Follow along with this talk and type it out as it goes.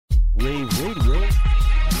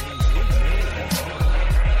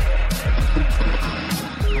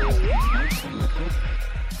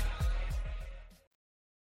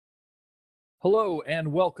Hello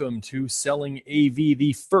and welcome to Selling AV,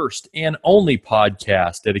 the first and only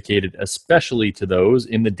podcast dedicated especially to those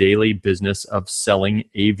in the daily business of selling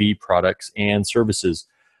AV products and services.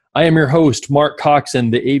 I am your host, Mark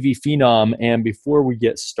Coxon, the AV Phenom, and before we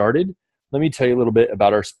get started, let me tell you a little bit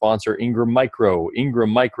about our sponsor, Ingram Micro.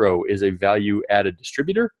 Ingram Micro is a value-added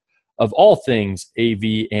distributor of all things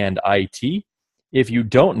AV and IT. If you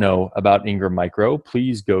don't know about Ingram Micro,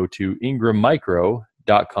 please go to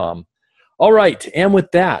ingrammicro.com. All right, and with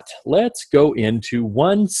that, let's go into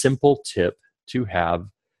one simple tip to have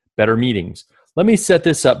better meetings. Let me set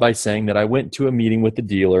this up by saying that I went to a meeting with the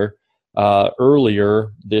dealer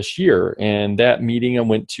earlier this year, and that meeting I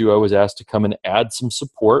was asked to come and add some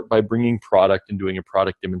support by bringing product and doing a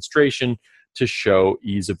product demonstration to show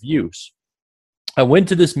ease of use. I went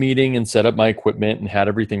to this meeting and set up my equipment and had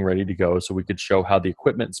everything ready to go so we could show how the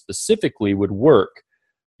equipment specifically would work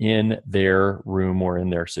in their room or in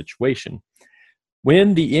their situation.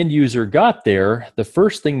 When the end user got there, the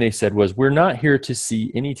first thing they said was, "We're not here to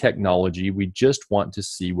see any technology. We just want to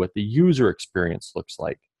see what the user experience looks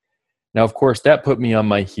like." Now, of course, that put me on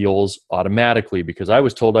my heels automatically because I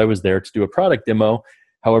was told I was there to do a product demo.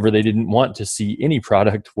 However, they didn't want to see any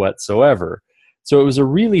product whatsoever. So it was a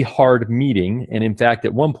really hard meeting. And in fact,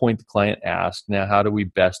 at one point, the client asked, "Now, how do we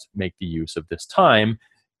best make the use of this time,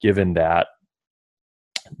 given that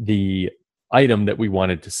the item that we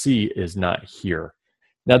wanted to see is not here?"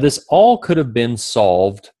 Now, this all could have been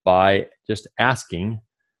solved by just asking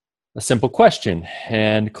a simple question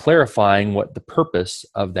and clarifying what the purpose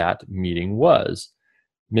of that meeting was.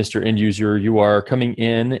 "Mr. End User, you are coming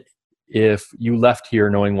in. If you left here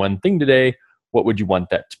knowing one thing today, what would you want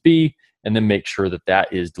that to be?" And then make sure that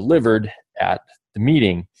that is delivered at the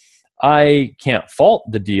meeting. I can't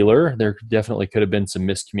fault the dealer. There definitely could have been some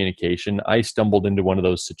miscommunication. I stumbled into one of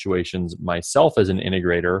those situations myself as an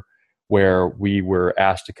integrator where we were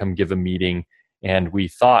asked to come give a meeting and we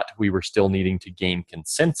thought we were still needing to gain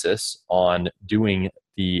consensus on doing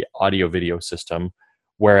the audio video system,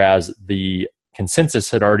 whereas the consensus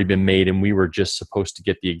had already been made and we were just supposed to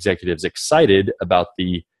get the executives excited about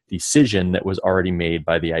the decision that was already made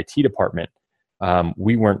by the IT department.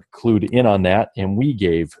 We weren't clued in on that, and we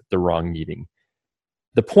gave the wrong meeting.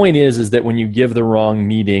 The point is that when you give the wrong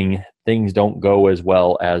meeting, things don't go as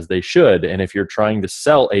well as they should. And if you're trying to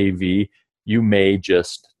sell AV, you may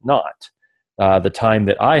just not. The time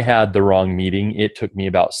that I had the wrong meeting, it took me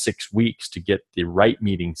about 6 weeks to get the right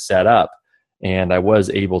meeting set up. And I was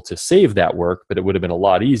able to save that work, but it would have been a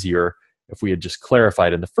lot easier if we had just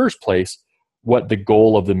clarified in the first place what the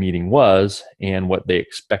goal of the meeting was and what they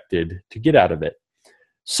expected to get out of it.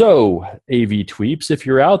 So, AV Tweeps, if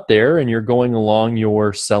you're out there and you're going along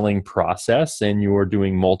your selling process and you're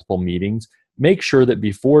doing multiple meetings, make sure that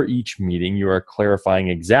before each meeting you are clarifying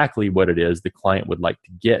exactly what it is the client would like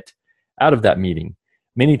to get out of that meeting.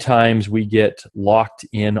 Many times we get locked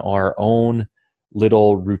in our own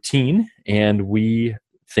little routine and we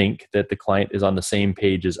think that the client is on the same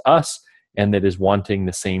page as us and that is wanting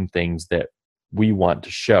the same things that we want to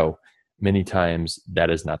show. Many times that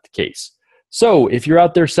is not the case. So if you're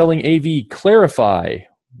out there selling AV, clarify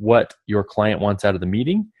what your client wants out of the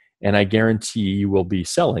meeting, and I guarantee you will be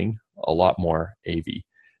selling a lot more AV.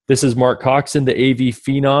 This is Mark Coxon, the AV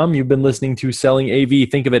Phenom. You've been listening to Selling AV.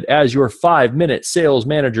 Think of it as your 5-minute sales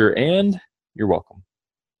manager, and you're welcome.